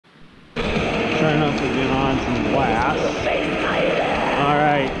to get on some glass. All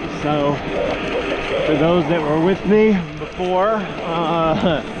right, so for those that were with me before,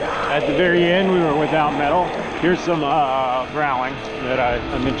 at the very end we were without metal. Here's some growling that I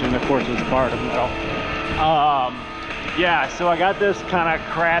mentioned, of course, was part of metal. Yeah, so I got this kind of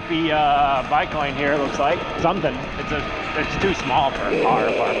crappy bike lane here. It looks like something. It's too small for a car,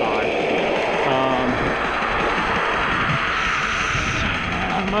 far behind.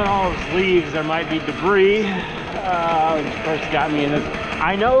 Among all those leaves, there might be debris. Which first got me in this.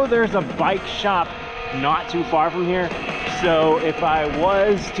 I know there's a bike shop not too far from here, so if I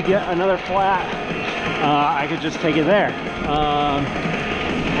was to get another flat, I could just take it there.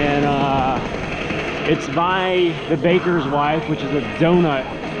 It's by the baker's wife, which is a donut.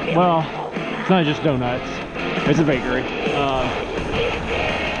 Well, it's not just donuts, it's a bakery.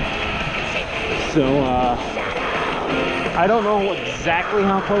 I don't know exactly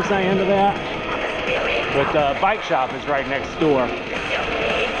how close I am to that, but the bike shop is right next door.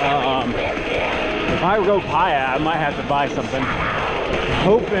 If I go by it, I might have to buy something. I'm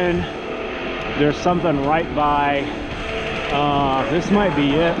hoping there's something right by, this might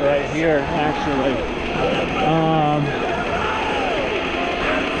be it right here, actually.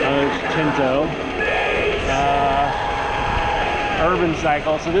 There's Tinto. Urban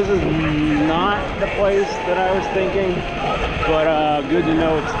Cycle. So this is not the place that I was thinking, but good to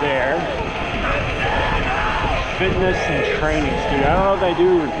know it's there. Fitness and training studio. I don't know if they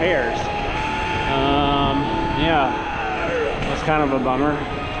do repairs. Yeah, that's kind of a bummer.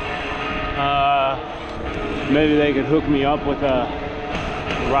 Maybe they could hook me up with a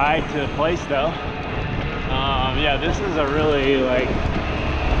ride to the place though. Yeah, this is a really like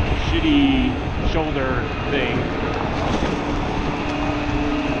shitty shoulder thing.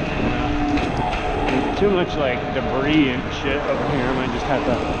 Too much like debris and shit over here. I might just have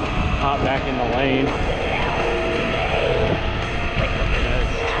to hop back in the lane.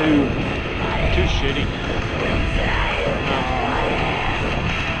 It's too shitty.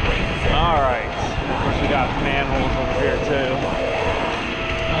 All right. Of course, we got manholes over here too.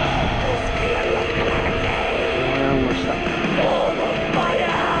 And we're stuck.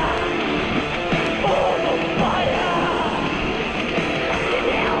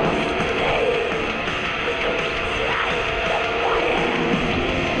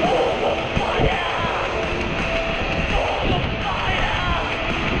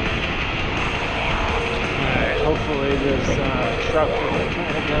 Hopefully this truck will try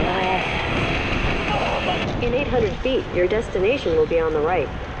to go. In 800 feet, your destination will be on the right.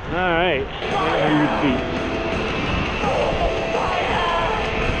 All right, 800 feet.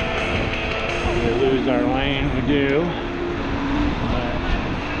 We lose our lane, we do.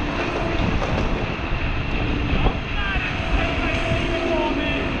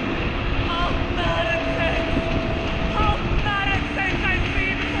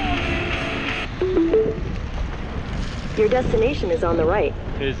 Your destination is on the right.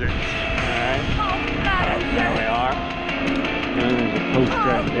 Is it? Alright. There we are. And there's a post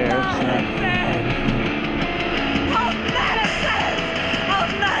right there.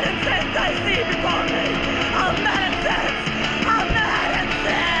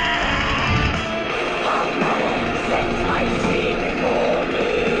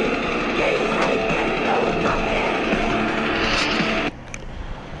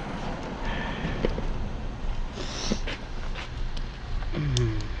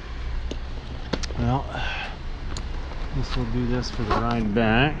 Well, this will do this for the ride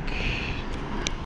back.